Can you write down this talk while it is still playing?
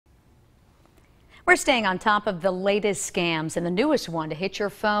We're staying on top of the latest scams, and the newest one to hit your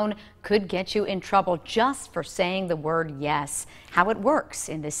phone could get you in trouble just for saying the word yes. How it works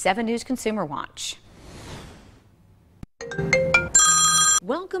in this 7 News Consumer Watch.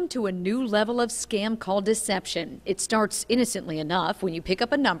 Welcome to a new level of scam called deception. It starts innocently enough when you pick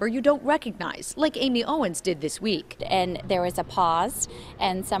up a number you don't recognize, like Amy Owens did this week. And there was a pause,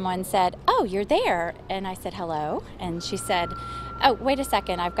 and someone said, "Oh, you're there." And I said, "Hello." And she said, "Oh, wait a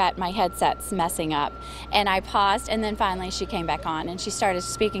second, I've got my headsets messing up." And I paused, and then finally she came back on, and she started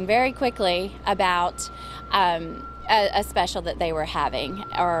speaking very quickly about a special that they were having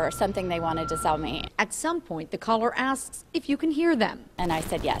or something they wanted to sell me. At some point, the caller asks if you can hear them. And I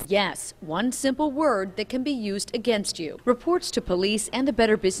said yes. Yes, one simple word that can be used against you. Reports to police and the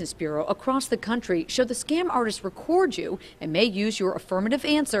Better Business Bureau across the country show the scam artists record you and may use your affirmative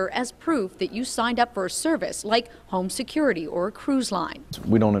answer as proof that you signed up for a service like home security or a cruise line.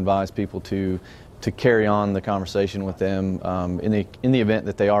 We don't advise people to carry on the conversation with them. In the event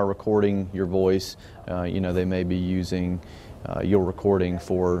that they are recording your voice, they may be using your recording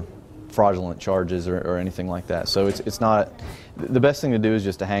for fraudulent charges or anything like that. So it's not, the best thing to do is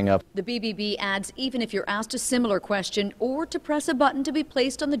just to hang up. The BBB adds even if you're asked a similar question or to press a button to be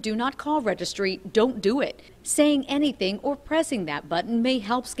placed on the Do Not Call registry, don't do it. Saying anything or pressing that button may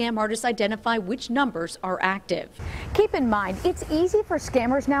help scam artists identify which numbers are active. Keep in mind, it's easy for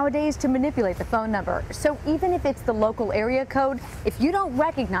scammers nowadays to manipulate the phone number. So even if it's the local area code, if you don't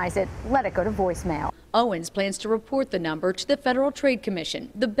recognize it, let it go to voicemail. Owens plans to report the number to the Federal Trade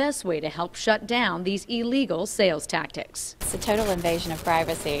Commission, the best way to help shut down these illegal sales tactics. It's a total invasion of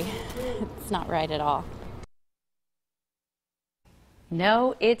privacy. It's not right at all.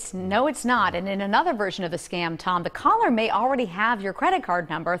 No, it's not. And in another version of the scam, Tom, the caller may already have your credit card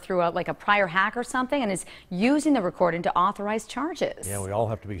number through a prior hack or something and is using the recording to authorize charges. Yeah, we all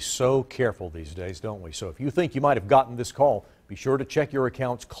have to be so careful these days, don't we? So if you think you might have gotten this call, be sure to check your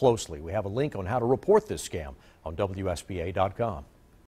accounts closely. We have a link on how to report this scam on WSBA.com.